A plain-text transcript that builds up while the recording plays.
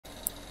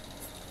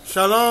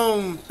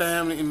Shalom,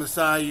 family in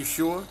Messiah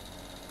Yahshua.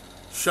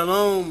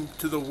 Shalom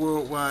to the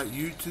worldwide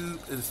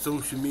YouTube and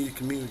social media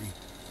community.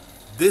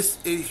 This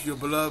is your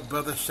beloved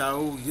brother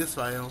SHA'UL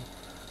Yisrael,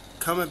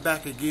 coming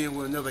back again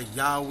with another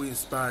Yahweh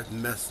inspired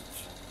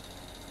message.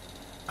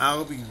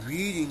 I'll be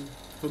reading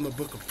from the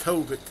book of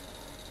Tobit,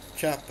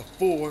 chapter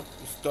 4,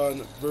 starting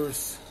at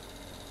verse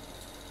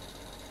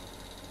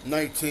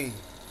 19.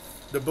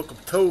 The book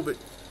of Tobit,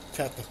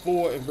 chapter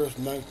 4 and verse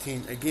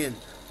 19. Again,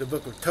 the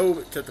book of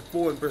Tobit, chapter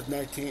 4 and verse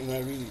 19, and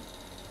I read,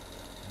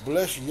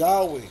 Bless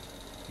Yahweh,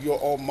 your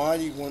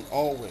Almighty One,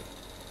 always,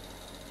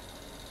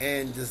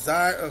 and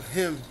desire of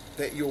Him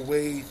that your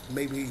ways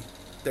may be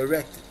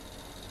directed,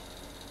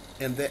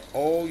 and that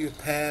all your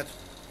paths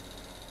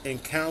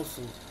and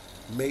counsels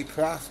may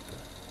prosper.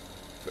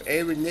 For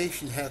every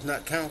nation hath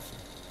not counsel,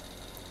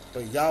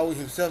 but Yahweh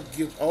Himself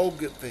gives all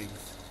good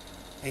things,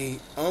 and He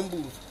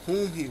humbles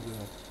whom He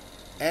will,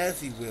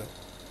 as He will.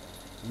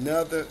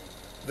 Another,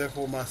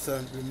 therefore, my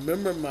son,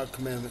 remember my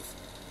commandments,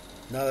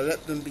 now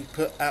let them be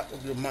put out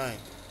of your mind.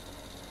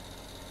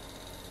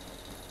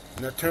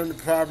 Now turn to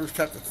Proverbs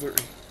chapter 3.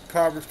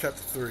 Proverbs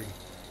chapter 3.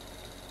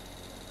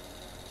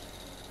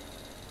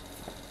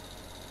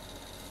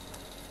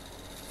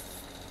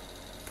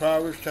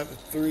 Proverbs chapter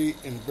 3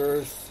 and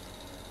verse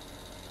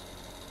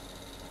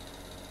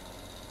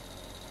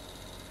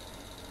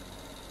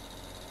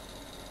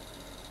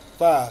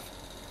 5.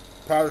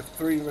 Proverbs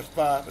 3 and verse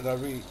 5, and I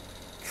read,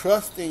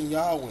 Trust in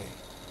Yahweh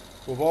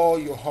with all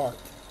your heart,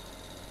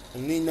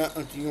 and lean not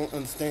unto your own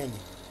understanding.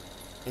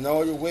 In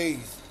all your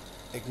ways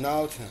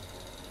acknowledge Him,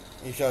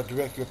 and He shall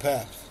direct your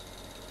paths.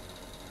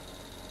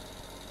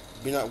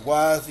 Be not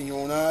wise in your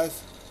own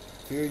eyes,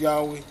 fear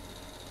Yahweh,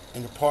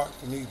 and depart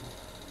from evil.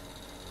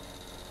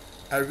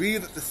 I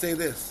read it to say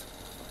this.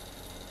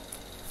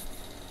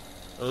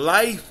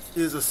 Life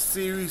is a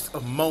series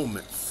of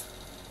moments.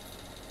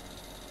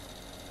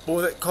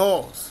 For that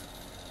cause,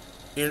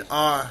 in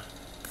our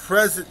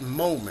present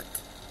moment,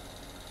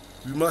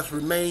 we must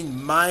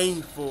remain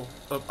mindful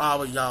of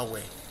our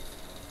Yahweh.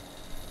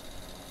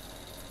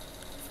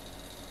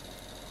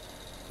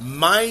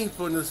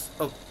 Mindfulness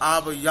of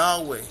our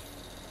Yahweh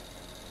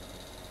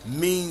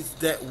means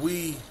that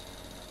we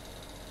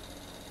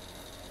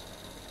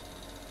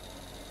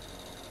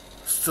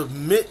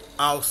submit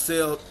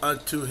ourselves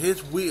unto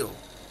His will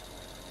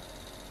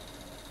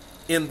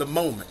in the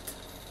moment.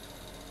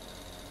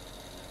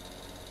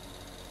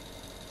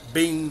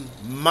 Being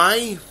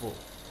mindful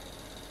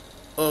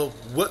of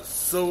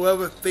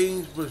whatsoever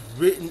things was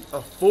written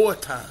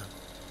aforetime.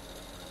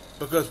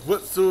 Because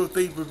whatsoever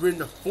things was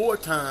written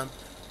aforetime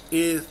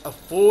is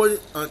afforded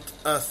unto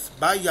us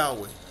by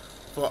Yahweh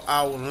for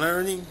our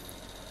learning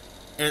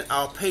and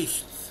our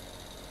patience,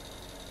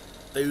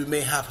 that we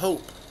may have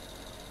hope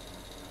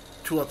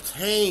to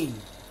obtain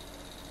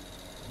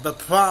the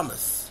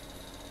promise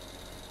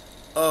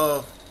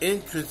of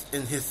entrance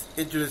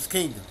into His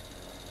kingdom.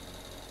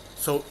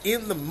 So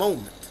in the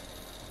moment,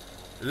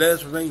 let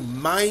us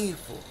remain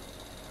mindful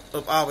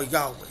of our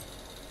Yahweh.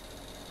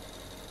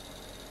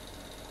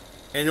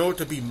 In order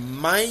to be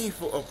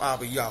mindful of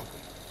our Yahweh,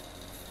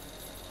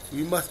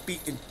 we must be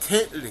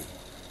intently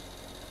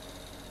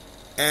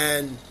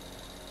and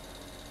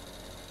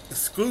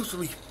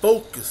exclusively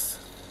focused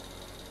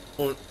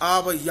on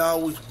our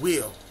Yahweh's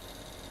will.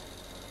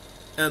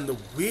 And the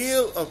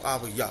will of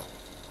our Yahweh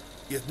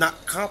is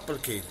not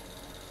complicated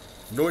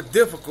nor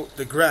difficult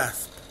to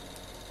grasp.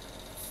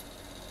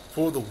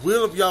 For the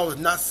will of Yahweh is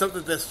not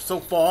something that's so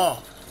far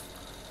off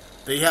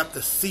that you have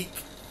to seek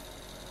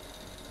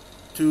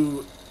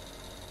to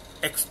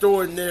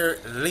extraordinary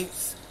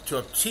lengths to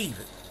achieve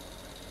it.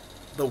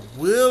 The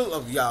will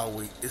of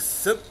Yahweh is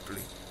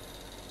simply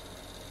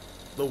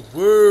the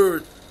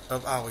word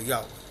of our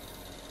Yahweh,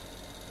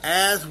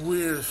 as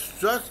we're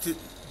instructed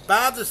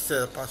by the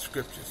set apart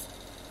scriptures.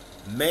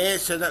 Man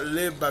shall not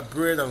live by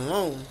bread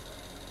alone,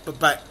 but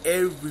by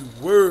every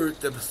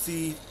word that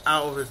proceeds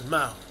out of His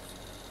mouth.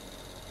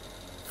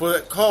 For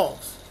that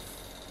cause,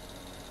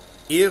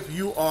 if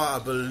you are a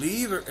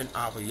believer in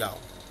our Yahweh,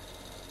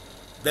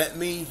 that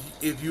means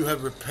if you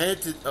have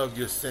repented of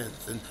your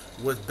sins and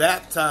was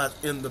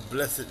baptized in the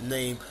blessed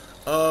name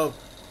of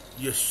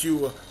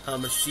Yahshua Ha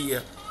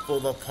MessiYAH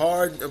for the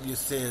pardon of your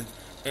sins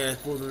and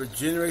for the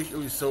regeneration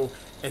of your soul,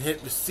 and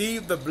had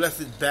received the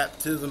blessed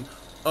baptism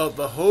of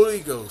the Holy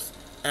Ghost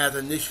as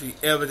initially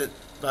evident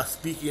by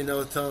speaking in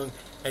another tongue,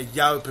 as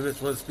Yahweh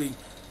permits one to speak,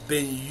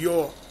 then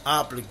your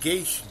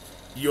obligation,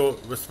 your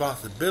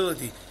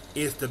responsibility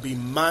is to be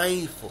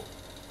mindful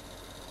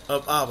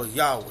of our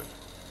Yahweh.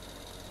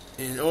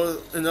 In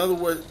other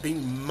words,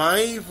 being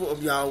mindful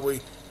of Yahweh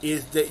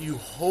is that you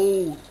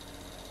hold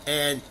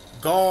and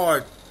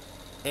guard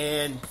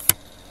and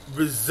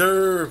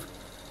reserve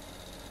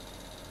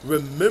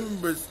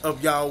remembrance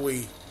of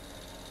Yahweh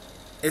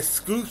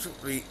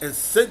exclusively and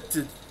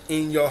centered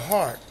in your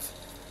heart.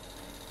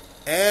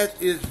 As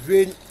is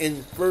written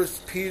in 1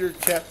 Peter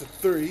chapter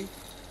 3,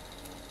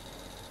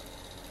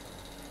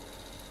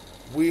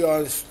 we are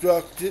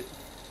instructed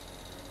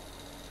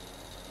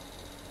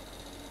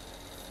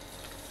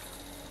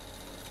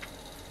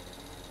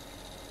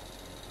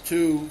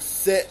to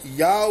set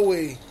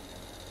Yahweh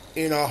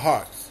in our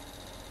hearts.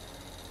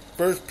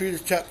 1 Peter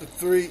chapter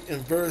 3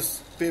 and verse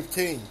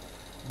 15.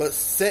 But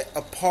set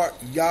apart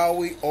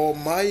Yahweh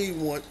Almighty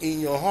One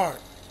in your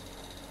heart,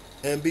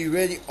 and be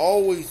ready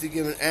always to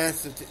give an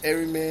answer to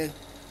every man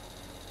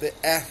that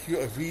asks you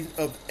a reason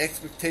of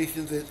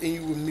expectations that is in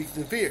you with meekness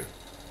and fear,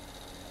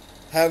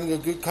 having a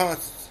good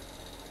conscience,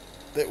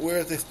 that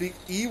whereas they speak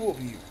evil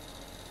of you,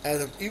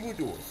 as of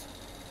evildoers,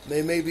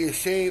 they may be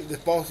ashamed that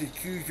falsely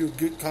accuse you of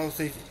good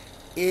conversation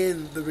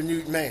in the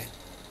renewed man.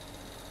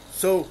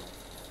 So,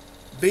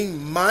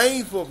 being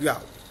mindful of Yahweh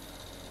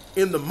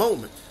in the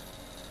moment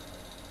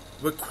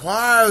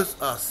requires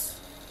us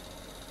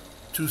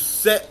to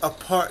set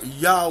apart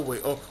Yahweh,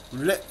 or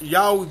let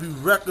Yahweh be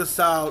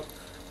reconciled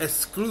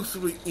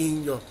exclusively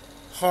in your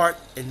heart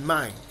and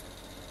mind.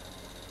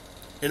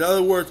 In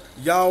other words,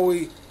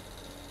 Yahweh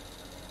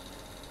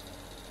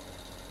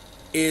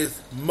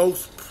is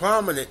most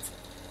prominent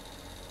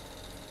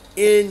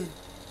in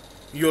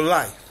your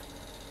life,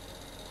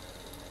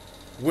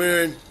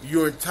 when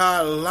your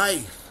entire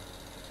life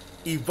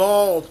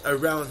evolves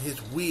around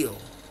His will.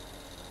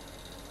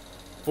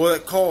 For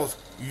that cause,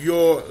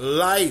 your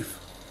life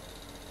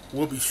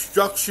will be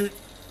structured,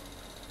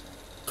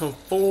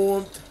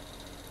 conformed,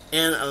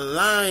 and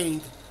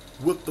aligned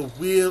with the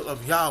will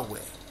of Yahweh.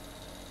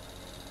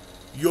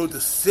 Your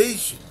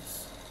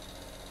decisions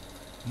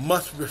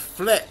must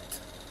reflect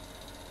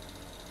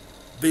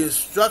the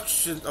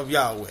instructions of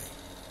Yahweh,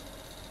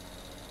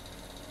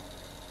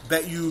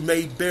 that you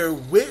may bear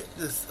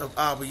witness of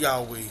our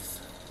Yahweh's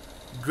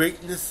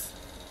greatness,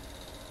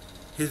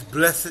 His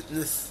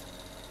blessedness,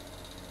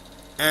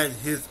 and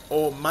His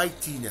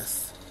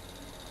almightiness.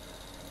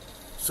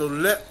 So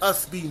let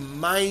us be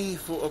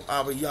mindful of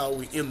our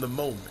Yahweh in the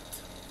moment.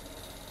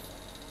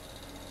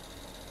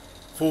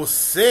 For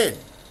sin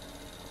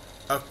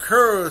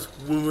occurs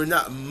when we're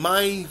not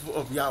mindful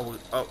of Yahweh,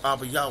 of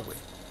our Yahweh.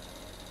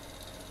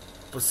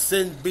 For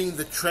sin being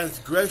the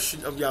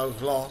transgression of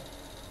Yahweh's law,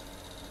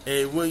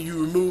 and when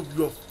you remove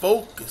your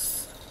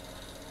focus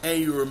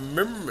and your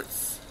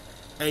remembrance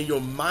and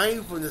your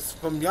mindfulness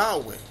from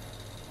Yahweh,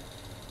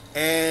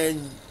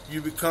 and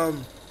you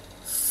become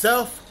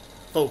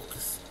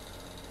self-focused,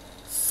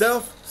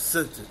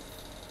 self-centered,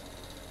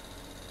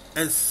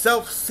 and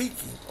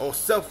self-seeking or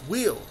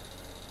self-willed,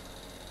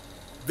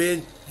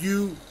 then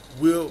you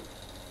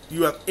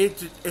have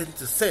entered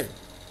into sin.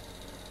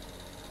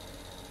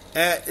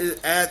 As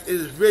it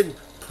is written,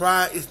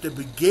 pride is the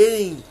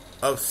beginning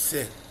of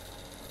sin.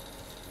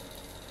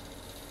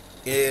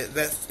 And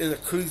that's in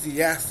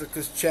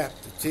Ecclesiasticus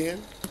chapter 10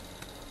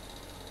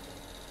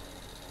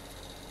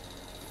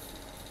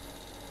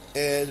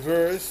 and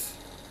verse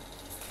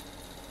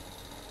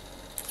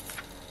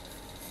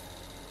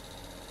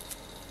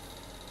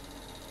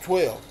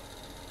 12.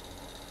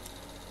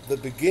 The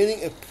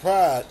beginning of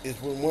pride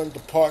is when one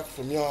departs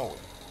from Yahweh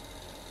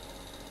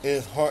and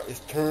his heart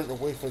is turned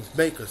away from his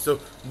maker. So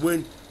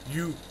when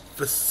you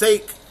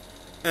forsake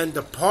and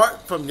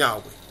depart from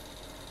Yahweh,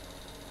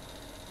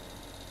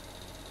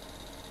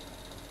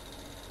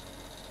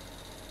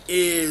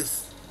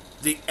 is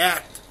the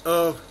act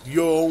of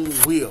your own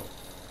will.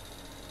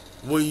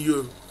 When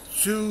you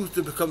choose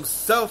to become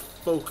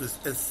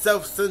self-focused and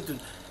self-centered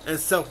and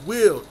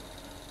self-willed,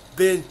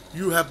 then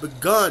you have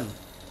begun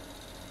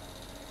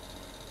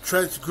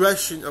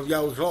transgression of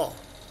Yahweh's law.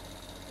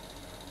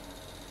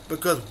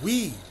 Because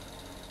we,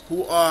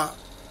 who are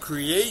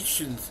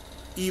creations,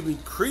 even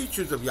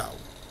creatures of Yahweh,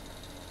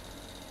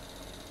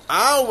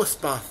 our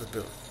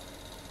responsibility,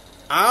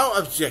 our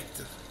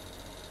objective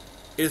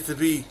is to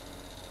be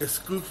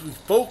exclusively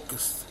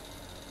focused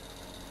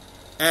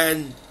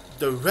and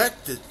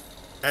directed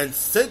and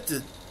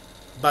centered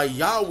by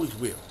Yahweh's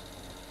will.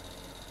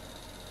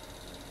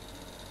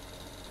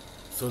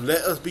 So let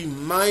us be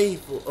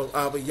mindful of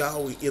our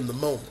Yahweh in the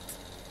moment.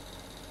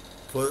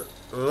 For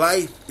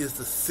life is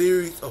the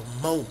series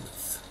of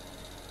moments.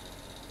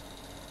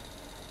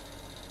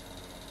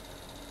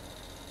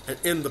 And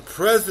in the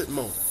present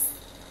moment,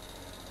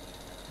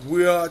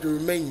 we are to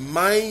remain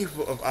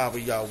mindful of our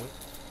Yahweh.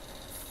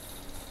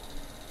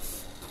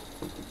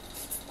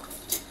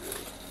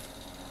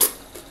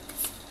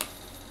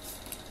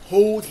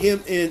 Hold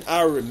Him in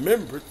our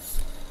remembrance,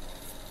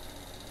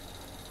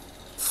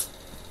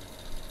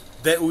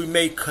 that we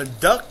may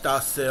conduct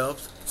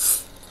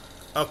ourselves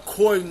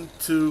according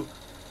to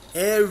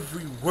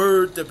every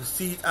word that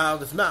proceeds out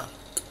of His mouth.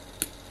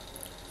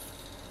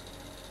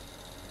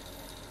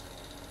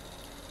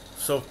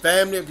 So,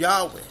 family of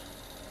Yahweh,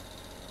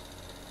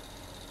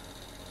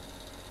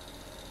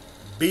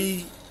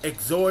 be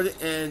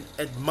exhorted and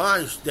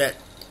admonished that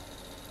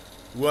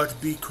we are to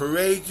be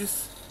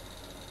courageous,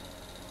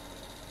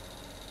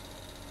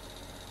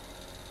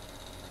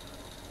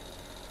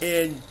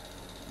 and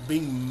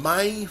being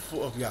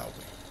mindful of Yahweh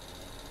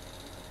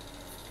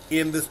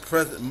in this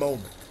present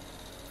moment.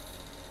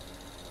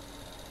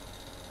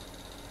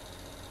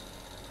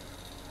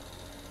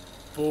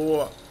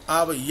 For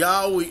our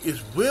Yahweh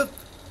is with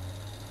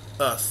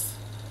us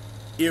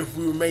if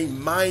we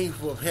remain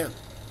mindful of Him.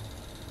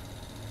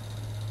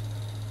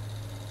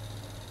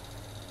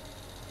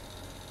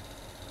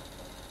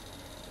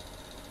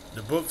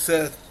 The book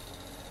says,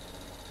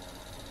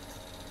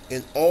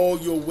 in all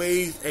your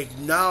ways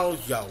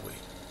acknowledge Yahweh.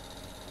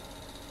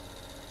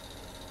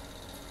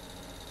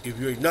 If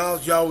you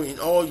acknowledge Yahweh in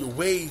all your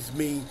ways,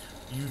 means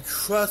you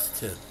trust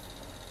Him.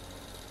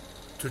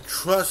 To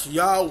trust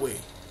Yahweh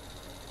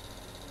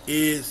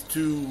is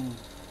to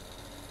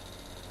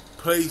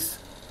place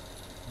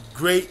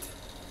great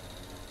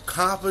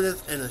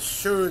confidence and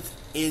assurance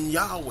in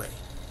Yahweh.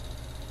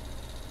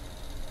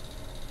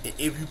 And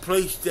if you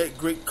place that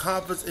great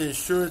confidence and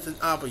assurance in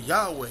our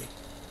Yahweh,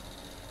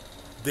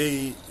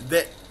 then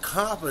that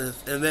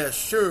confidence and that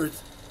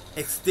assurance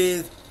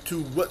extends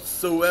to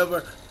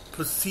whatsoever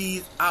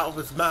proceeds out of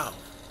His mouth.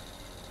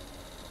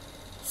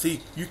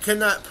 See, you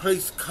cannot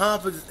place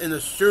confidence and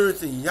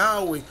assurance in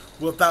Yahweh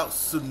without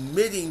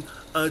submitting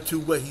unto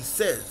what He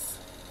says.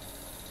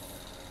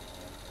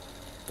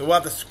 So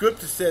while the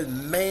scripture says,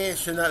 man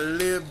shall not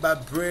live by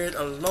bread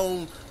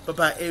alone, but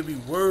by every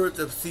word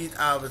that proceeds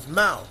out of His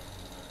mouth.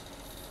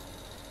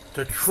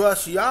 To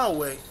trust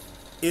Yahweh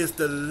is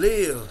to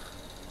live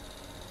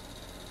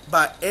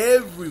by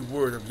every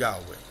word of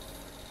Yahweh.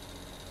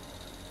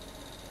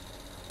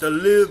 To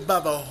live by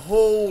the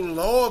whole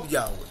law of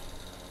Yahweh.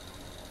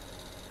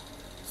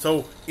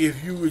 So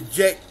if you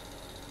reject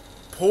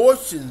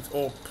portions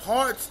or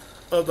parts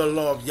of the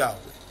law of Yahweh,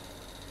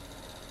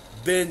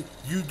 then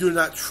you do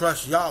not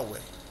trust Yahweh.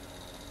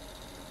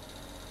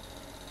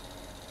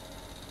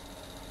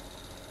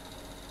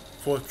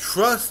 For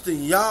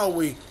trusting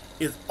Yahweh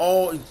is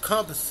all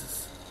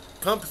encompassing.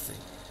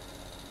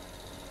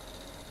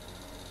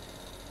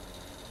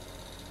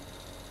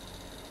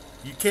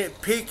 You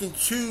can't pick and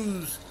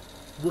choose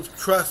with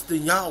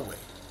trusting Yahweh.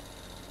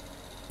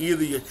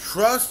 Either you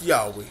trust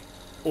Yahweh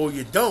or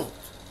you don't.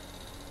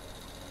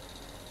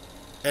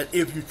 And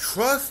if you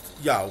trust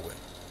Yahweh,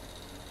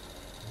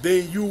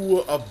 then you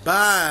will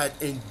abide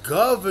and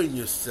govern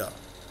yourself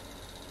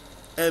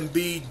and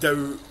be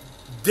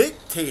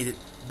dictated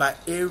by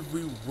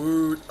every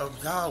word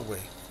of Yahweh.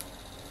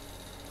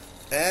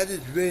 As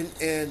is written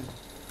in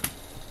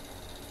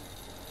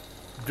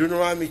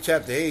Deuteronomy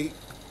chapter 8,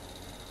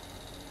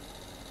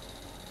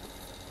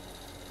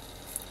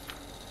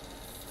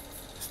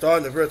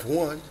 starting at verse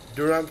 1,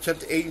 Deuteronomy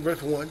chapter 8 and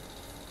verse 1,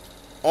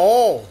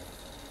 all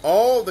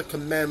the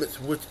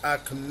commandments which I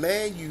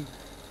command you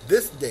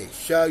this day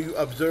shall you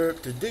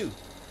observe to do,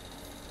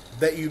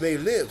 that you may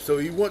live. So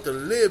if you want to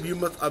live, you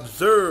must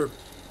observe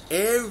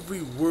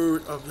every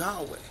word of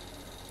Yahweh.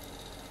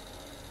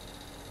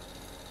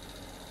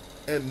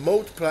 And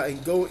multiply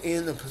and go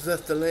in and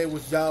possess the land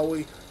which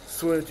Yahweh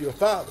swore to your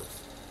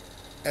fathers,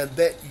 and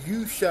that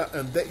you shall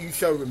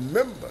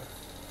remember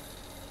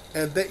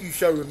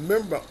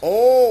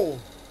all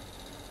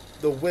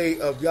the way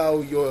of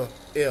Yahweh your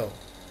El,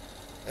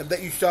 and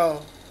that you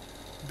shall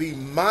be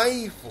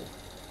mindful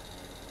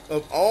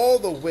of all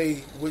the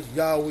way which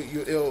Yahweh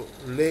your El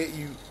led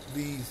you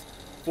these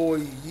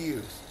 40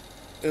 years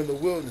in the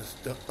wilderness,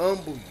 to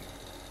humble you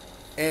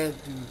and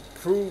to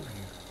prove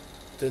you,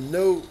 to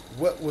know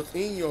what was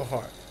in your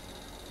heart,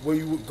 where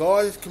you would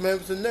guard His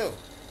commandments to know.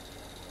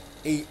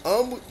 And He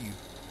humbled you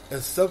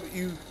and suffered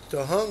you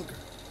to hunger,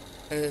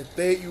 and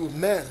fed you with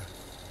manna,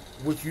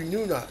 which you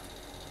knew not.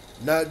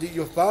 Now did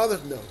your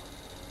fathers know,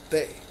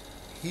 that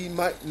He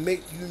might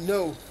make you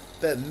know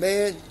that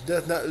man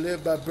does not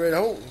live by bread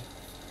only,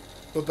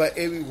 but by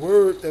every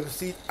word that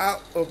proceeds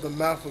out of the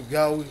mouth of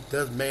Yahweh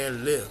does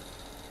man live.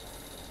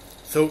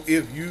 So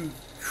if you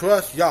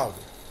trust Yahweh,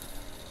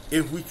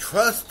 if we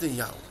trust in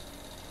Yahweh,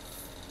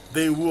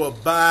 then we'll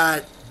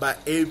abide by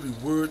every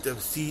word that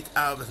proceeds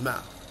out of His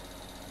mouth.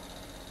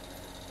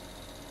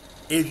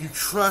 If you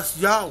trust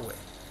Yahweh,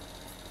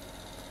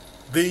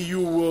 then you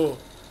will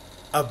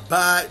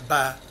abide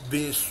by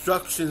the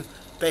instructions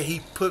that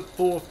He put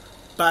forth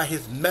by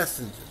His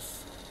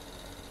messengers.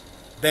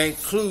 That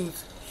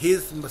includes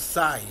His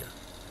Messiah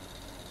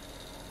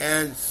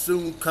and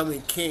soon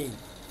coming King,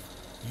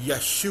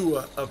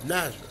 Yahshua of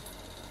Nazareth,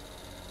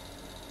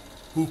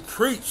 who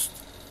preached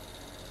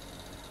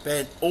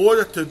that in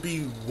order to be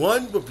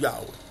one with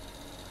Yahweh,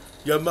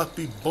 you must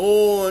be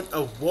born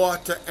of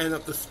water and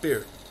of the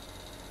Spirit.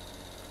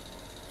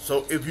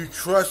 So if you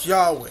trust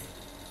Yahweh,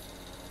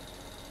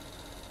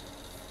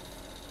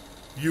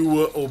 you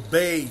will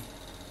obey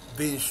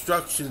the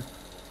instructions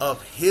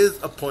of His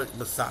appointed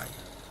Messiah,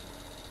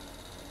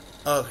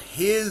 of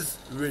His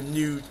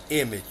renewed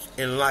image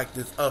and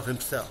likeness of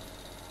Himself.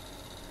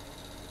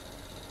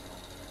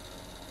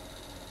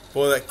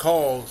 For that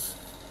cause,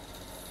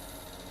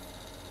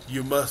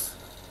 you must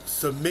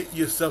submit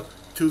yourself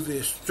to the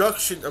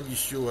instruction of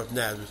Yahshua of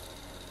Nazareth,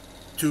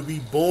 to be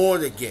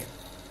born again,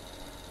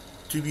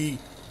 to be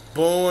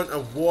born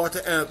of water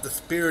and of the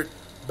Spirit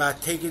by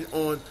taking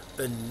on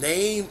the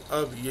name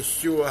of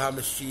Yahshua Ha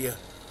MessiYAH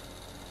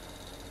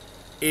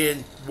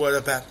in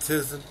water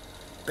baptism,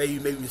 that you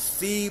may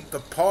receive the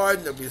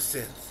pardon of your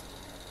sins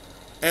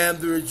and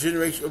the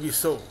regeneration of your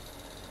soul.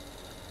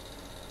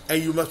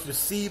 And you must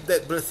receive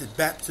that blessed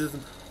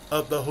baptism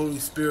of the Holy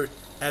Spirit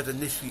as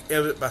initially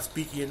evident by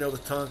speaking in another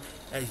tongue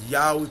as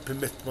Yahweh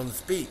permits one to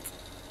speak.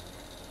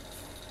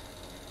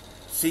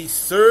 See,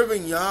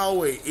 serving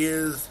Yahweh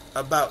is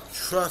about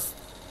trust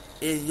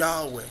in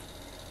Yahweh.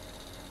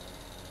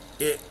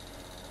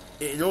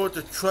 In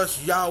order to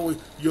trust Yahweh,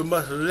 you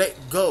must let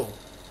go,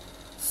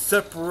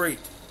 separate,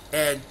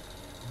 and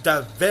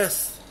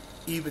divest,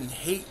 even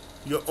hate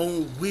your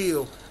own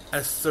will,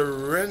 and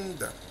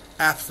surrender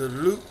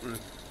absolutely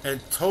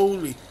and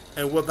totally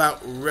and without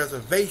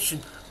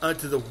reservation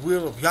unto the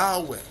will of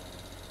Yahweh.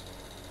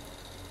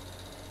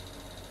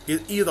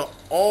 It's either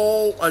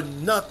all or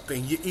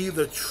nothing. You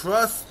either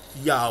trust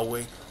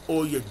Yahweh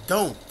or you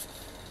don't.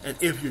 And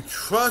if you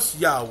trust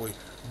Yahweh,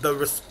 the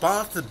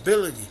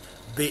responsibility,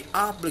 the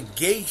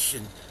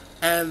obligation,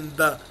 and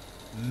the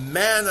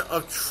manner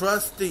of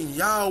trusting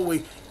Yahweh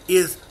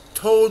is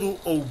total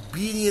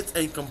obedience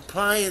and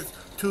compliance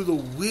to the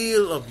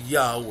will of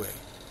Yahweh.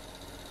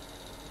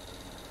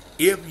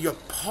 If you're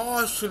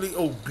partially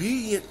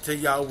obedient to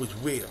Yahweh's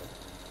will,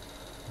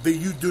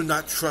 then you do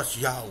not trust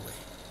Yahweh.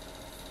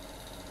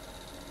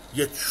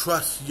 You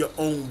trust your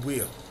own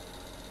will.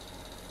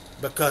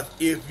 Because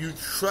if you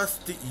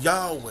trusted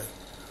Yahweh,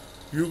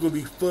 you're going to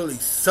be fully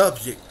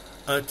subject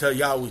unto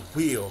Yahweh's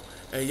will.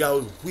 And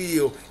Yahweh's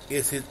will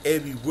is his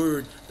every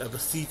word that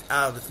proceeds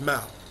out of his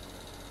mouth.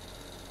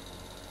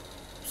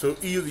 So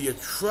either you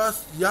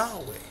trust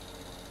Yahweh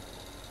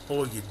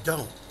or you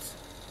don't.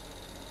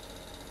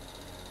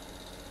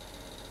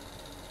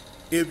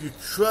 If you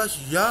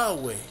trust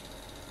Yahweh,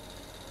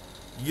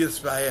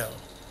 Yisrael,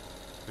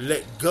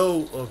 let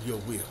go of your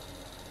will.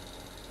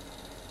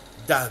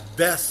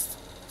 Divest,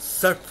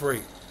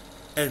 separate,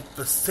 and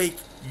forsake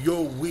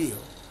your will.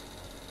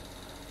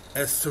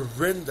 And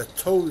surrender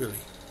totally,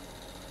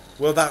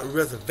 without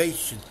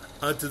reservation,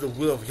 unto the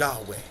will of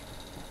Yahweh.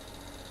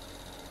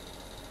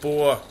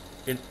 For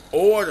in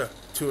order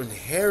to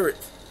inherit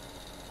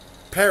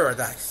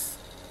paradise,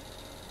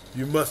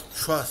 you must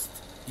trust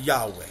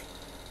Yahweh.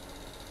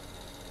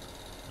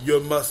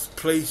 You must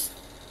place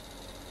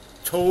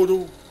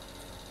total,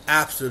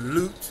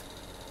 absolute,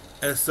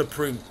 and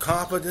supreme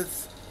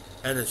confidence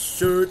and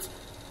assurance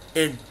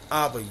in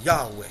our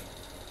Yahweh.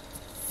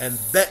 And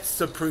that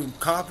supreme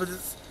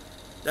confidence,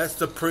 that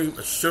supreme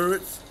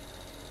assurance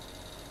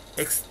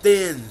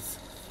extends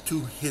to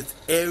his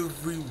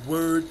every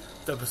word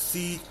that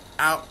proceeds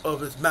out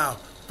of his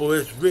mouth. For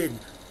it's written,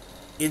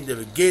 in the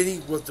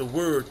beginning was the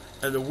Word,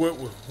 and the Word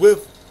was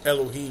with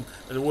Elohim,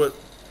 and the Word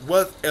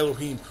was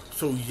Elohim.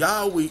 So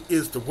Yahweh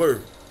is the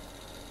Word.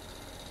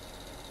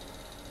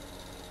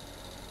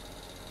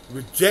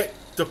 Reject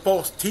the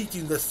false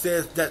teaching that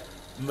says that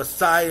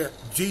Messiah,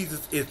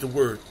 Jesus, is the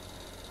Word.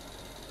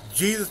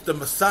 Jesus the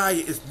Messiah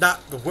is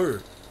not the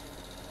Word.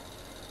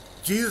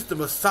 Jesus the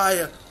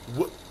Messiah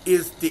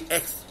is the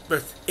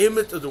express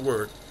image of the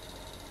Word,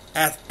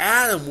 as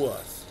Adam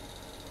was.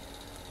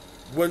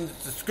 When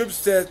the scripture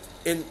says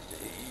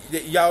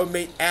that Yahweh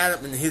made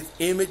Adam in his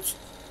image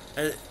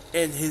and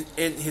in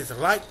his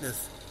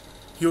likeness,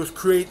 he was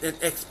created an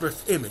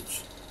express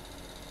image.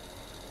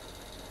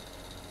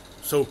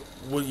 So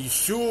when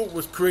Yahshua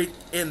was created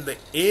in the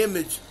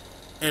image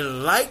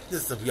and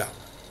likeness of Yahweh,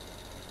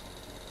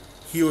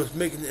 he was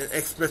making an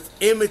express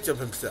image of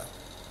himself.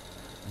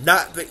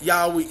 Not that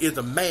Yahweh is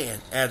a man,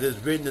 as is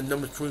written in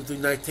Numbers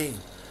 23:19.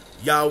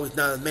 Yahweh is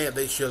not a man,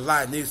 they shall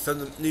lie, neither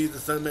the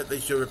son of man, they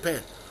shall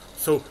repent.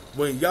 So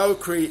when Yahweh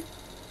created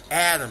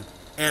Adam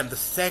and the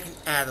second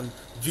Adam,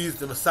 Jesus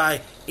the Messiah,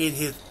 in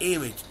his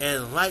image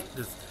and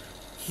likeness,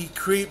 he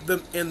created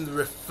them in the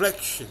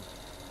reflection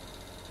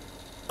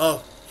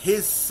of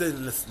his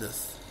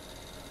sinlessness,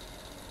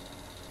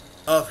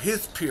 of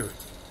his purity,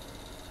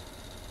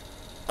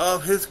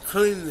 of his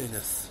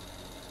cleanliness,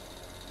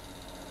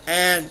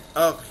 and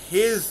of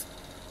his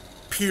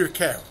pure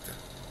character.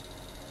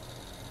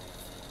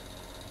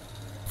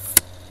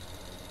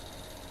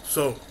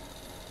 So,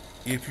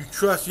 if you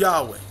trust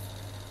Yahweh,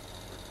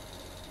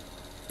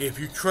 you're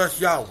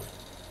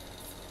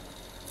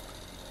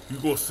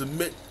going to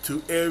submit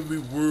to every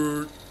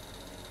word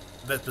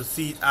that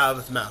proceeds out of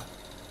his mouth.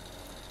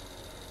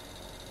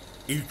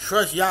 If you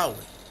trust Yahweh,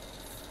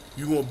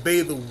 you're going to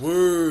obey the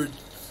words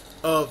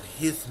of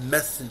his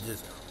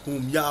messengers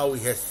whom Yahweh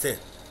has sent.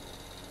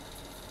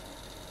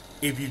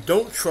 If you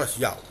don't trust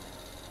Yahweh,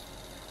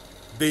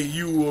 then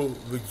you will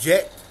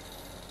reject,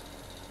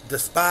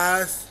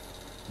 despise,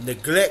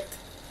 neglect,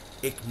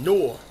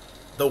 ignore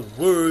the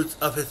words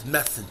of his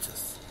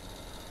messengers.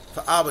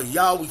 For our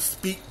Yahweh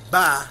speak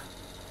by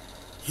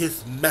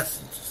his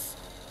messengers.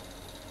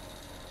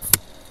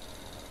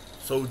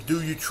 So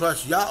do you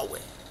trust Yahweh?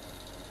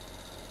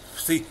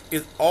 See,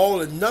 it's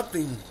all or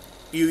nothing.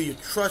 Either you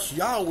trust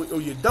Yahweh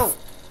or you don't.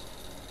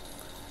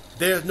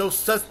 There's no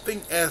such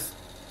thing as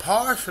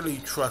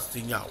partially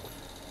trusting Yahweh.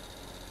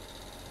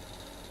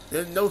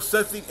 There's no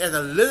such thing as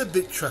a little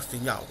bit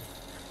trusting Yahweh.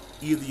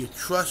 Either you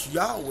trust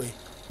Yahweh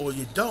or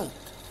you don't.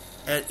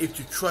 And if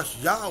you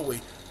trust Yahweh,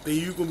 then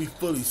you're going to be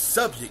fully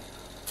subject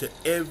to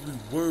every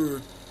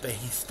word that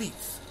he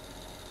speaks.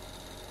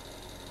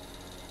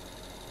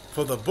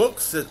 For the book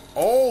says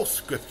all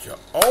scripture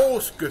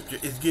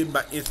is given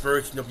by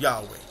inspiration of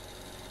Yahweh.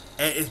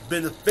 and is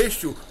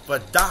beneficial for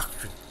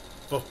doctrine,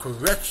 for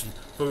correction,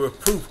 for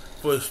reproof,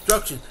 for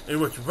instruction in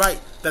what's right,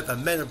 that the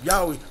man of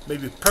Yahweh may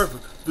be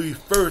perfect, be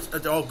first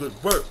unto all good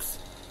works.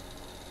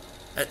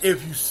 And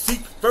if you seek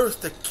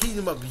first the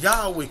kingdom of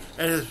Yahweh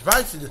and his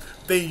righteousness,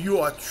 then you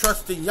are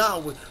trusting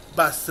Yahweh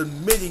by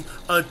submitting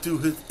unto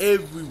his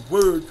every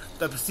word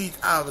that proceeds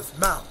out of his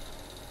mouth.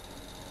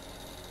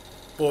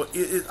 For it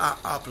is our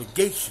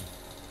obligation,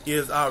 it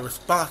is our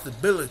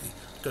responsibility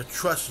to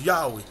trust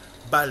Yahweh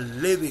by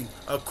living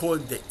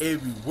according to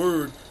every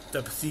word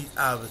that proceeds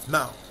out of his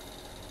mouth.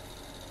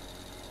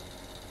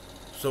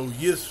 So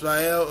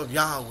Yisrael of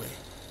Yahweh,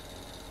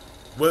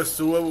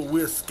 wheresoever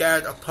we are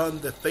scattered upon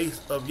the face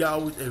of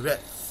Yahweh's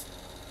erects,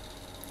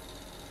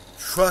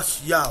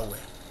 trust Yahweh.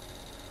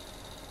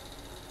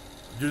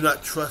 Do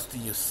not trust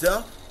in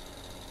yourself.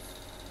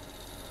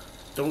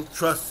 Don't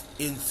trust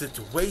in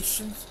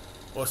situations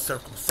or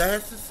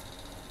circumstances,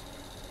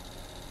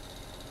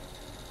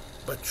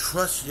 but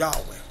trust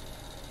Yahweh.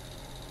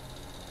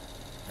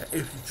 And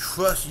if you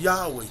trust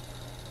Yahweh,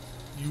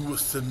 you will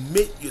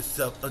submit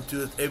yourself unto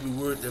his every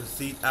word that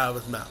proceeds out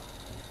of his mouth.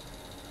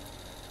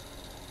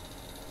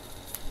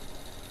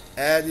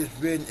 As is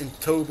written in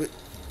Tobit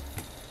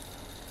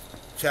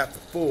chapter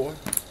 4.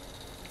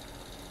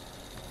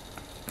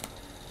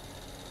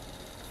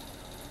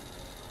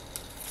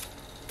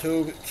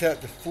 Tobit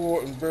chapter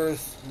 4 and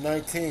verse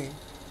 19.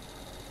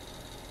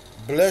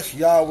 Bless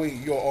Yahweh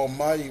your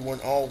Almighty One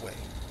always,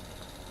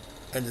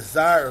 and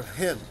desire of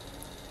him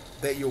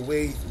that your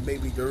ways may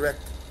be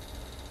directed,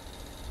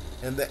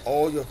 and that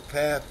all your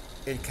path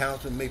and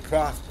counsel may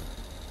prosper.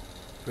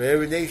 For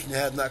every nation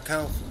has not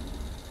counsel,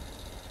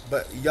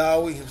 but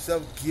Yahweh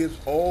himself gives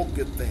all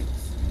good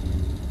things,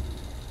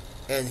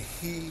 and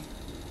he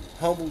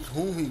humbles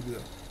whom he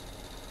will,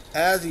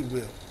 as he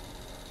will.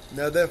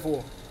 Now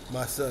therefore,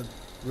 my son,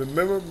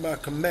 remember my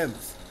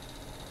commandments,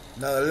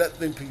 now let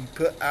them be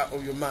put out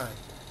of your mind.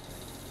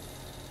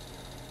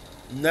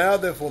 Now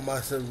therefore, my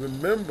son,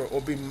 remember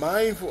or be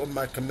mindful of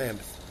my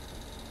commandments.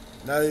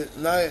 Now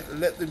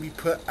let them be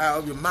put out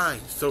of your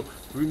mind. So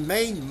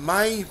remain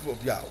mindful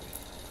of Yahweh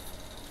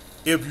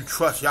if you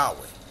trust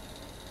Yahweh.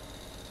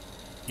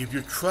 If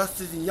you're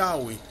trusted in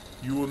Yahweh,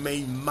 you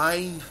remain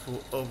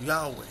mindful of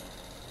Yahweh.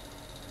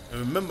 And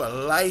remember,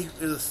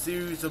 life is a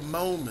series of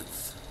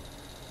moments.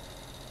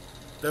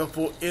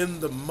 Therefore, in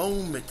the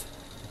moment,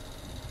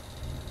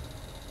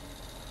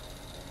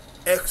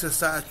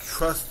 exercise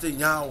trust in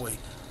Yahweh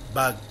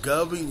by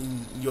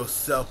governing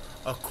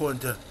yourself according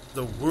to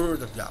the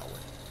word of Yahweh.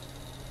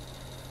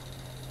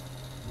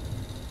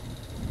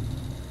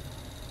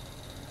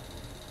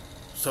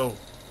 So,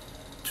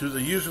 to the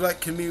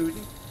Israelite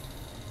community,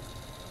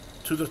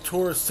 to the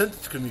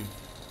Torah-centered community,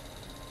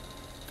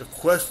 the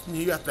question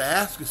you have to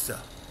ask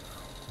yourself,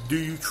 do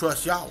you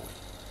trust Yahweh?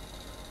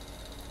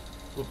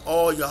 With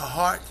all your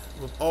heart,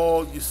 with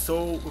all your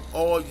soul, with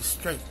all your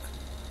strength.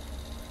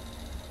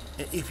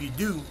 And if you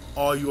do,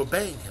 are you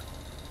obeying him?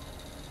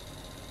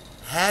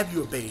 Have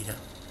you obeyed him?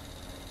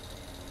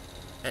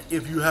 And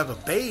if you have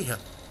obeyed him,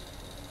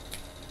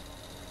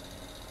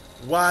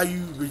 why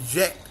you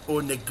reject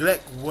or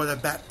neglect water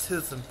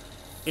baptism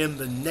in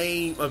the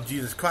name of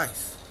Jesus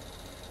Christ?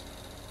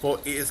 For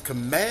it is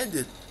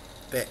commanded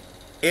that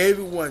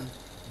everyone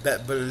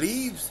that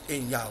believes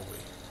in Yahweh,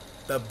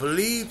 that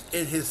believes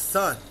in his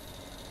Son,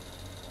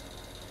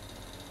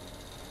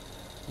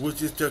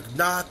 which is to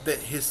acknowledge that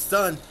his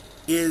Son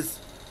is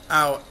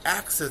our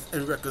access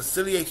and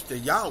reconciliation to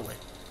Yahweh,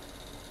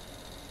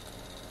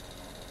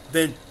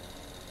 then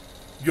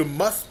you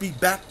must be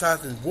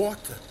baptized in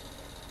water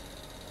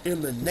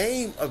in the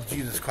name of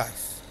Jesus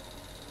Christ,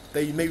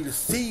 that you may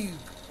receive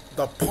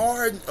the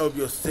pardon of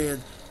your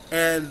sin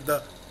and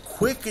the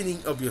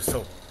quickening of your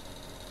soul.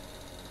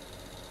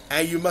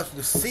 And you must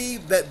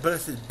receive that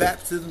blessed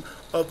baptism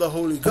of the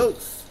Holy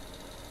Ghost.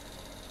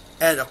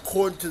 And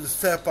according to the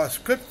set-apart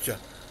scripture,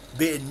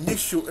 the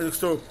initial and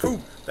external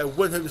proof that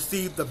one has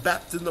received the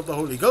baptism of the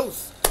Holy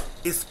Ghost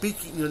is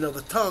speaking in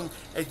another tongue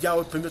as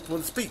Yahweh permits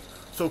one to speak.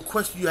 So the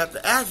question you have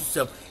to ask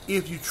yourself,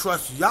 if you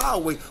trust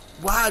Yahweh,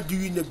 why do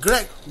you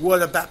neglect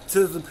water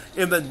baptism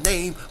in the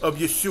name of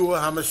Yahshua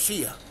Ha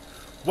MessiYAH?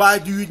 Why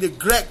do you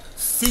neglect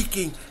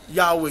seeking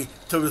Yahweh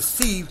to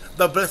receive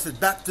the blessed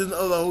baptism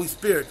of the Holy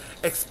Spirit,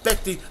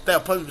 expecting that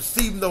upon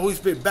receiving the Holy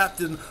Spirit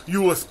baptism,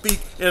 you will speak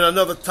in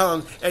another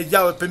tongue and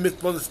Yahweh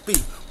permits one to speak?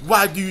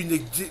 Why do you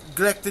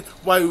neglect it?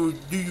 Why do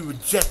you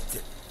reject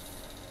it?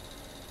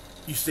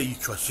 You say you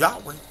trust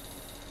Yahweh.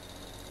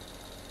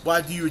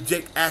 Why do you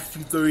reject Acts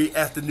 2:30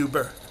 as the new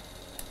birth?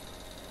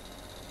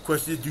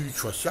 Question is, do you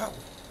trust Yahweh?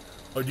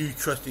 Or do you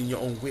trust in your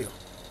own will?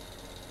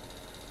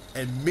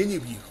 And many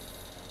of you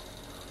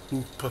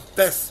who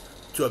profess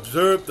to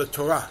observe the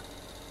Torah,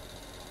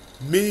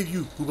 many of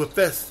you who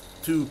profess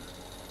to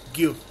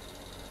give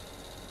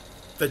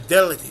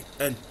fidelity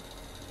and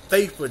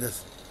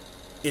faithfulness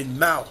in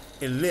mouth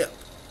and lip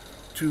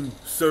to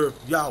serve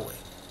Yahweh,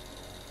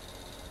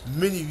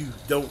 many of you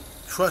don't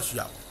trust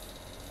Yahweh.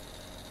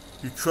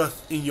 You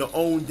trust in your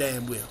own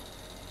damn will.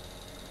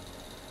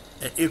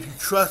 And if you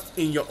trust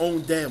in your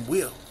own damn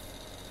will,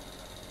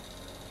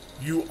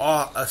 you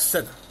are a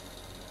sinner.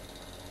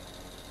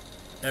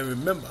 And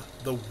remember,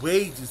 the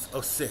wages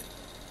of sin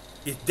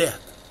is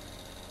death.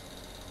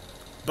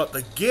 But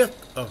the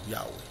gift of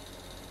Yahweh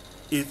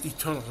is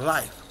eternal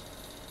life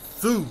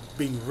through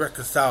being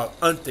reconciled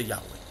unto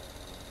Yahweh.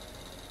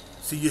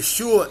 See,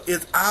 Yeshua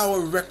is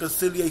our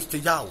reconciliation to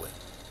Yahweh.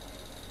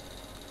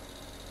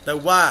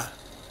 That's why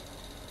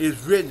it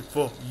is written,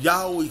 for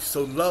Yahweh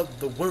so loved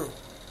the world.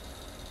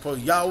 For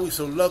Yahweh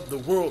so loved the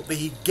world that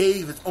he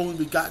gave his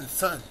only begotten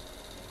Son,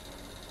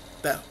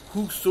 that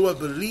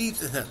whosoever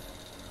believes in him,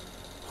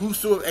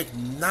 whosoever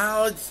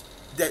acknowledges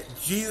that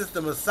Jesus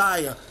the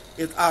Messiah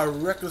is our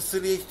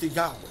reconciliation to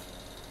Yahweh.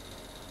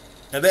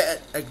 And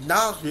that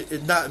acknowledgement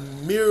is not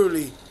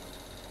merely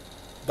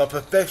the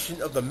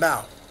profession of the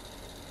mouth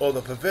or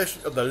the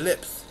profession of the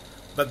lips,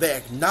 but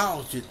that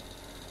acknowledgement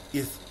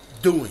is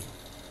doing.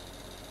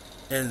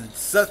 And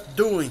such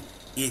doing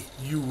is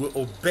you will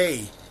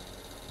obey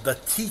the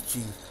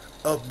teaching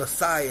of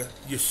Messiah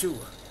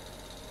Yeshua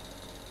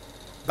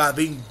by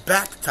being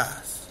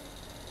baptized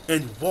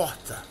in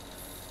water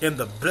in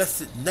the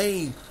blessed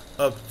name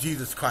of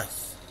Jesus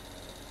Christ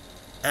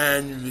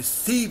and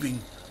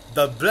receiving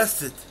the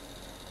blessed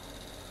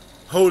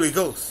Holy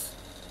Ghost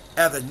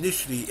as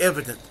initially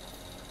evident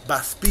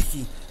by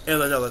speaking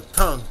in another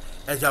tongue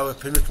as Yahweh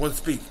permits one to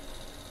speak,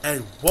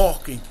 and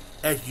walking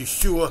as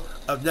Yeshua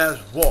of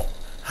Nazareth walked.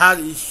 How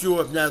did Yeshua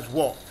of Nazareth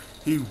walk?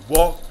 He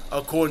walked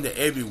according to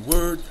every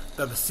word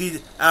that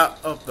proceeded out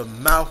of the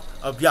mouth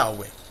of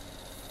Yahweh.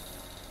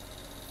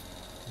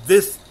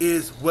 This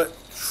is what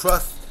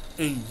trust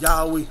in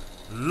Yahweh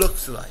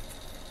looks like.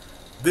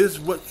 This is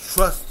what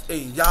trust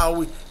in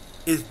Yahweh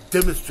is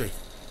demonstrated.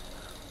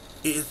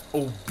 It is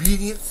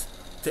obedience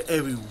to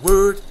every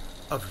word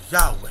of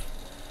Yahweh.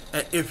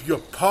 And if you're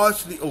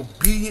partially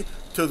obedient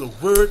to the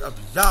word of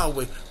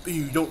Yahweh, then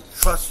you don't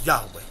trust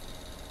Yahweh.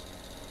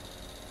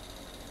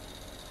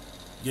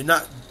 You're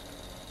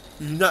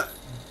not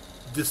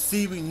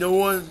deceiving no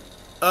one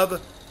other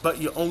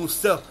but your own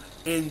self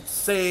in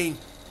saying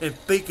and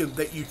thinking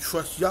that you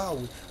trust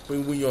Yahweh,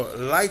 when your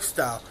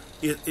lifestyle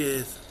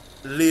is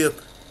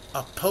lived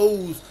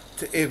opposed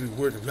to every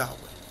word of Yahweh.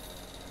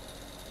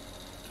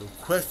 So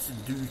question,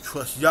 do you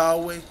trust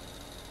Yahweh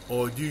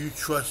or do you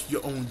trust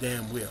your own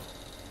damn will?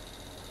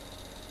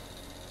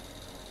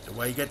 The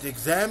way you got to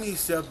examine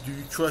yourself, do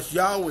you trust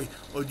Yahweh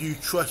or do you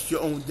trust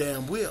your own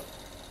damn will?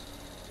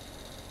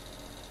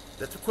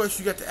 That's the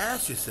question you got to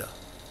ask yourself.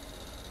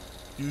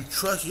 Do you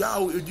trust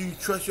Yahweh or do you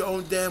trust your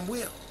own damn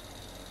will?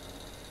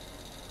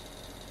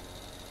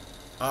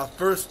 Our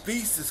first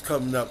feast is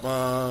coming up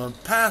on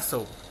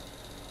Passover.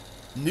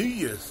 New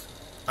Year's,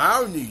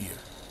 our New Year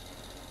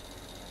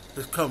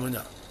is coming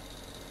up.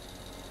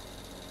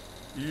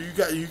 You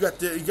got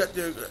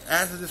to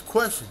answer this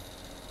question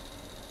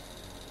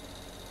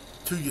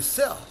to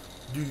yourself.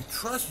 Do you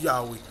trust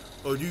Yahweh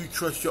or do you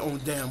trust your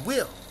own damn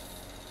will?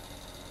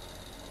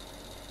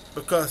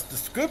 Because the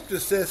scripture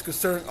says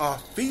concerning our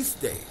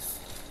feast days,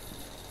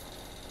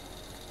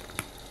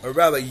 or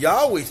rather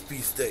Yahweh's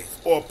feast days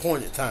or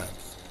appointed times,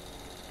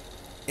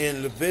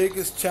 in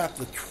Leviticus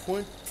chapter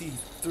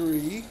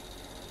 23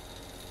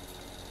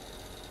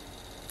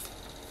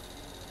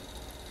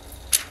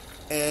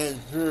 and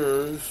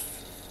verse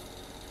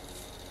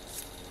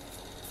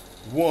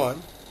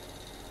 1,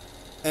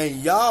 and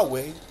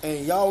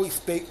Yahweh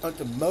spake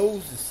unto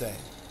Moses, saying,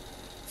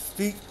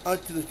 Speak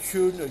unto the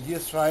children of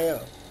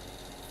Israel,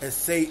 and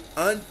say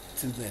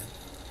unto them,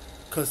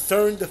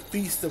 concerning the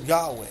feast of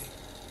Yahweh,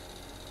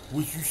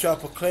 which you shall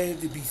proclaim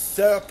to be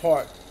set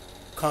apart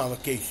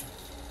convocations,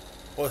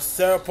 or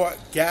set apart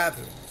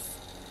gatherings.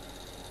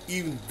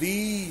 Even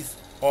these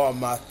are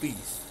my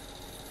feasts.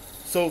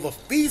 So the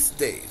feast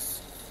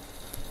days,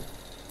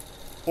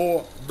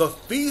 or the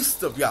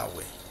feast of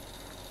Yahweh,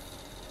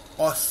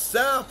 are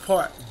set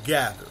apart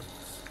gatherings.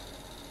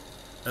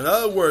 In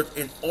other words,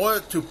 in order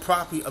to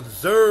properly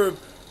observe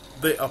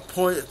the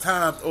appointed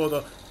times or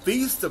the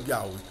feast of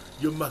Yahweh,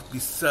 you must be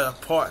set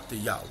apart to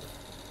Yahweh.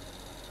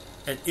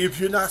 And if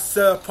you're not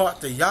set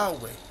apart to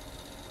Yahweh,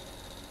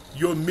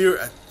 your mere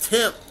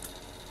attempt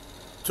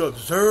to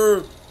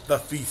observe the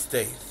feast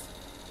days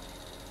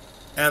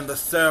and the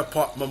set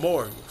apart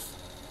memorials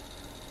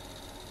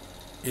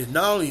is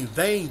not only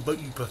vain,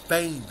 but you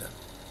profane them.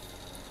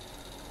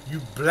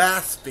 You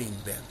blaspheme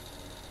them.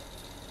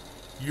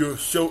 You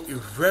show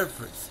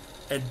irreverence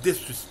and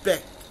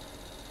disrespect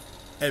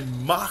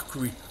and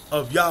mockery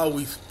of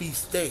Yahweh's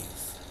feast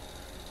days.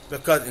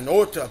 Because in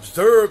order to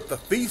observe the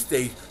feast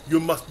days, you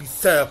must be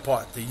set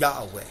apart to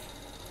Yahweh.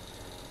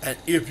 And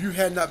if you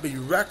had not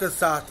been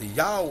reconciled to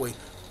Yahweh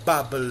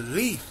by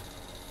belief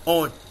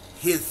on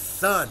his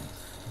Son,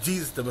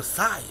 Jesus the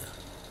Messiah,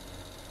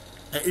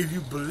 and if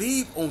you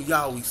believe on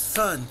Yahweh's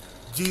Son,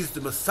 Jesus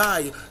the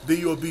Messiah, then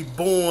you'll be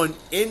born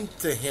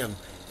into him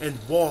and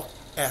walk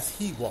as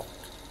he walked.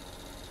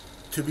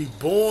 To be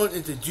born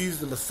into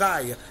Jesus the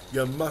Messiah,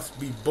 you must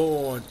be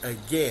born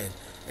again.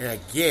 And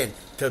again,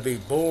 to be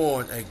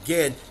born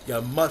again,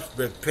 you must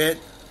repent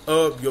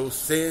of your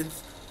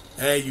sins,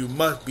 and you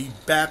must be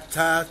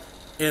baptized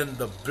in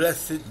the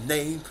blessed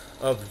name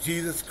of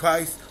Jesus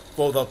Christ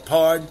for the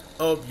pardon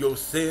of your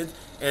sins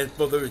and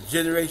for the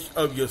regeneration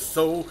of your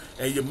soul,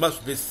 and you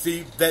must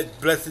receive that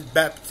blessed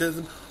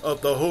baptism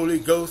of the Holy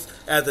Ghost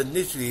as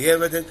initially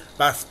evident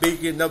by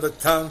speaking another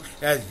tongue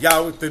as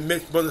Yahweh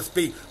permits one to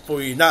speak.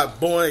 For you're not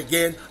born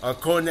again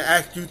according to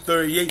Acts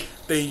 2:38,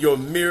 then your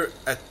mere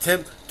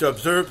attempt to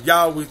observe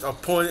Yahweh's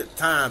appointed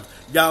times,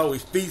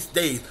 Yahweh's feast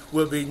days,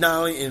 will be not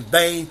only in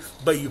vain,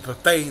 but you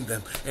profane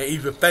them. And if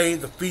you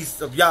profane the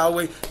feasts of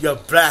Yahweh, you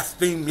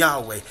blaspheme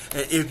Yahweh.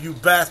 And if you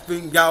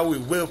blaspheme Yahweh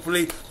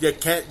willfully, you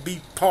can't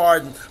be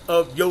pardoned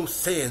of your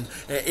sin.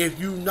 And if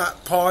you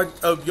not pardoned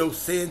of your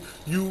sin,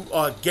 you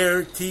are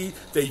guaranteed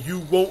that you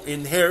won't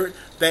inherit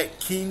that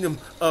kingdom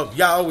of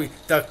Yahweh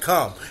to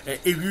come. And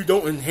if you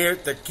don't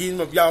inherit the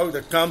kingdom of Yahweh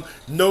to come,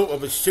 know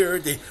of a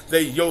surety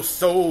that your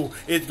soul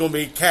is going to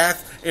be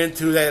cast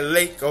into that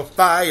lake of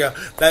fire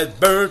that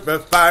burns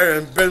with fire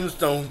and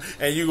brimstone,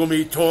 and you're going to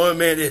be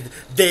tormented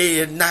day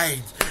and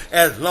night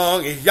as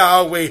long as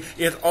Yahweh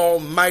is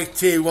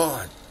Almighty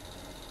One.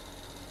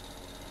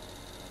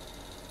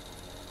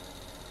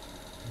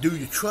 Do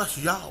you trust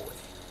Yahweh,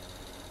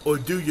 or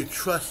do you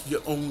trust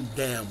your own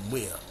damn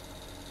will?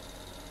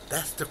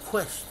 That's the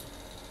question.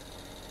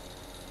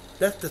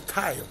 That's the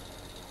title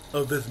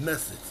of this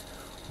message.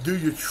 Do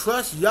you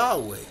trust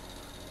Yahweh,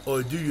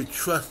 or do you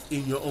trust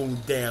in your own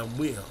damn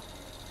will?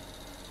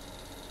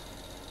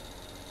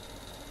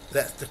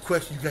 That's the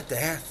question you got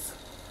to answer.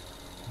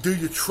 Do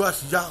you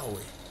trust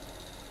Yahweh,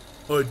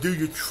 or do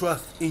you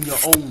trust in your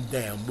own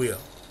damn will?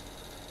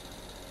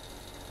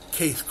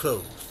 Case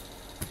closed.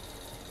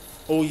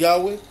 O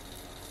Yahweh,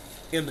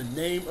 in the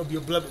name of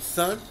your beloved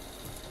Son,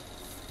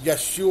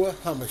 Yahshua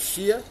Ha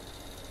MessiYAH,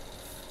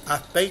 I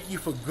thank you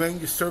for granting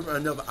your servant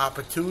another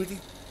opportunity,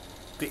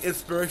 the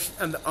inspiration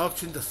and the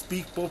unction to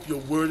speak forth your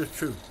word of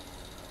truth,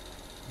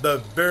 the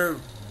very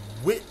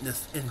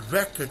witness and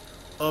record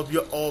of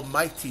your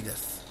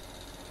almightiness,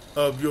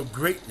 of your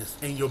greatness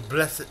and your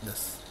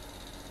blessedness.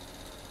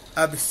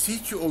 I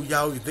beseech you, O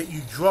Yahweh, that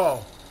you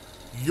draw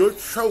your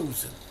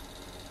chosen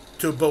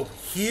to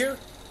both hear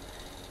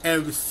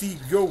and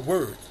receive your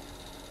word,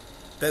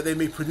 that they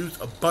may produce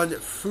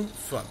abundant fruit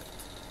from it.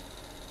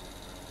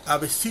 I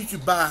beseech you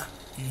by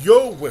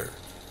your word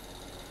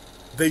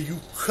that you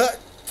cut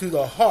to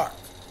the heart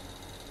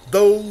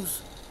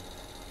those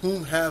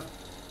whom have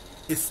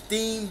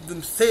esteemed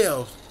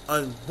themselves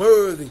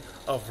unworthy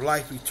of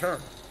life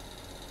eternal.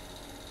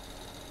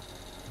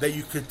 That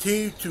you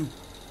continue to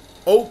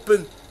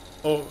open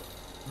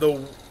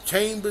the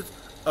chambers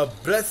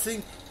of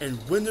blessing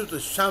and windows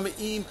of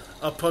Shamayim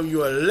upon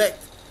your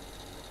elect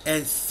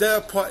and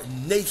set-apart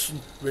nation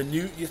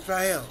renewed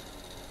Israel.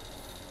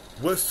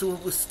 Whatsoever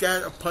was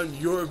scattered upon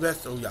your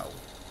rest, O Yahweh.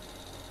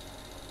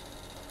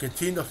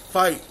 Continue to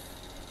fight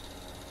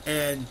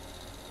and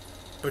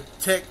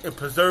protect and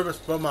preserve us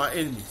from our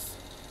enemies.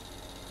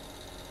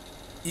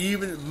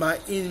 Even my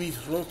enemies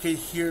located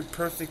here in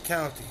Burton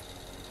County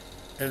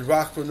and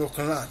Roxboro, North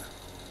Carolina.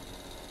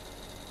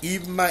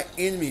 Even my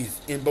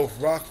enemies in both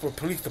Roxboro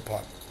Police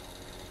Department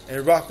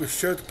and Roxboro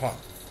Sheriff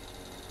Department.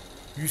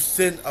 You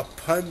send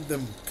upon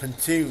them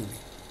continually,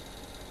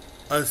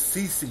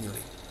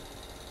 unceasingly,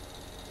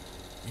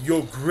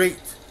 your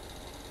great,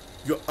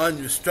 your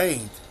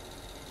unrestrained,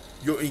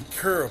 your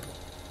incurable,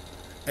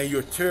 and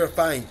your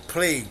terrifying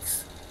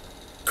plagues,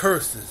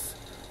 curses,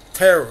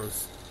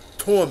 terrors,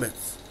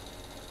 torments,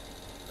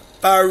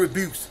 fire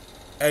rebukes,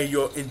 and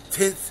your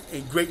intense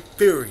and great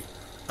fury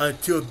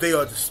until they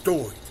are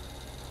destroyed.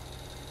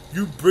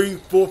 You bring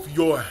forth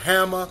your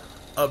hammer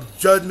of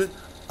judgment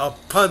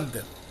upon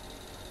them,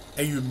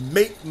 and you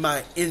make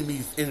my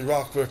enemies in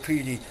Roxboro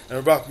PD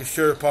and Roxboro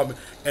Sheriff Department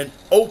an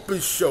open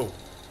show,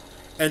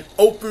 an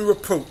open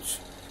reproach,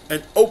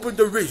 an open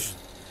derision,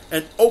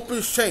 an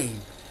open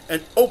shame,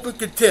 an open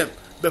contempt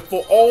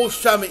before all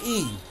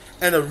Shamayim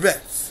and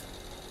Arets.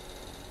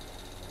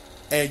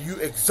 And you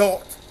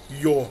exalt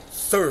your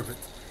servant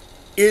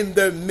in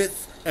their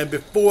midst and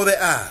before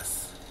their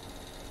eyes,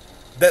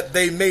 that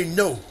they may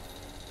know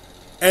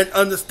and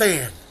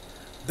understand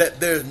that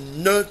there's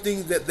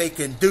nothing that they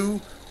can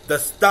do to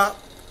stop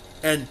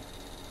and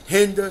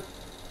hinder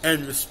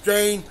and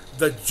restrain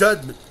the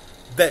judgment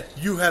that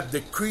you have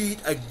decreed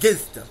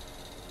against them.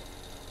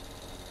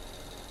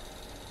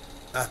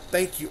 I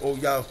thank you, O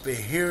Yahweh, for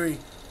hearing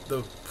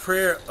the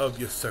prayer of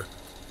your servant.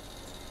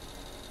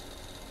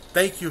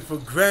 Thank you for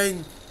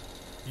granting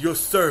your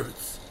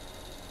servants,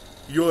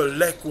 your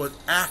elect ones,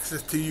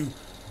 access to you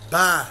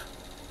by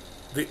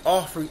the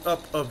offering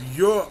up of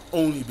your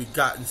only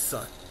begotten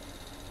Son,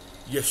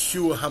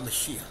 Yahshua Ha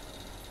MessiYAH.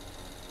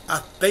 I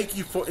thank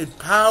you for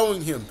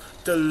empowering him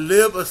to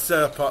live a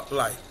set-apart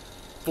life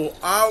for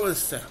our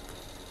example.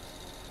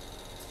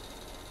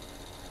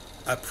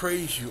 I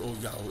praise you, O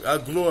Yahweh. I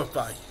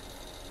glorify you.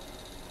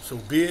 So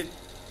be it.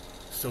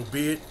 So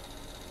be it.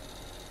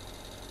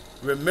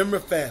 Remember,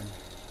 family,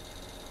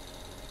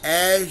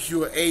 as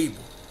you are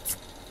able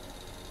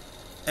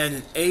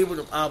and enabled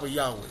of our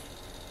Yahweh,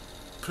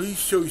 please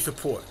show your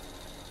support.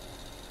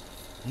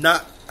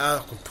 Not out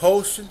of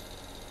compulsion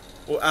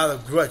or out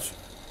of grudging,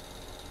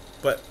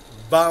 but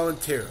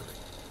voluntarily.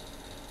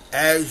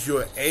 As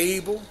you're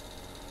able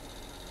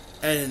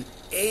and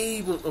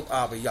enabled of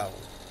YAHWEH,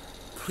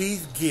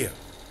 please give.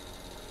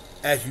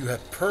 As you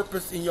have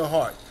purpose in your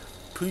heart,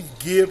 please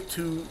give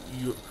to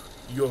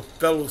your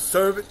fellow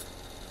servant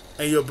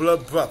and your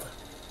blood brother.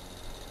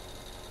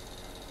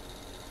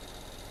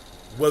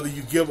 Whether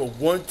you give a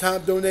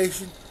one-time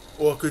donation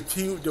or a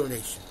continued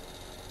donation,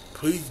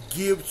 please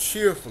give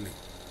cheerfully.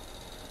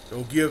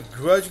 Don't give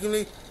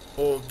grudgingly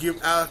or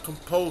give out of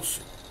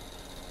compulsion,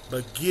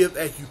 but give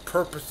as you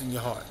purpose in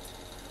your heart.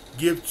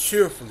 Give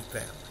cheerfully,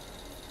 family.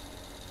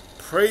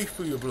 Pray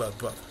for your blood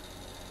brother.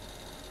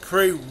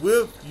 Pray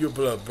with your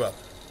blood brother.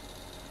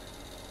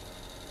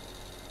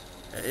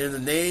 And in the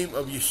name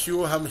of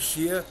Yahshua Ha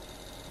MessiYAH,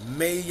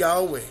 may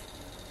YAHWEH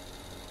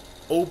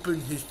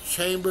open his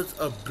chambers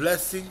of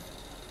blessing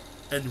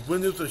and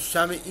windows of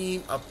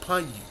Shalom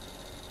upon you,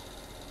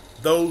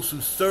 those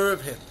who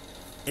serve him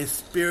in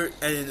spirit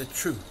and in the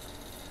truth,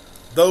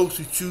 those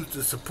who choose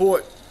to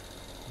support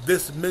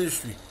this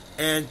ministry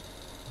and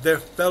their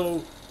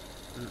fellow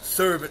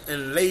servant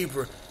and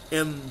labor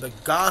in the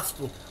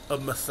gospel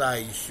of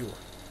Messiah Yahshua.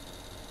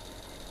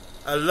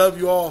 I love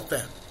you all,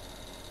 family.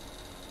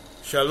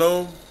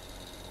 Shalom,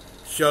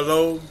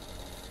 shalom,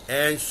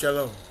 and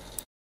shalom.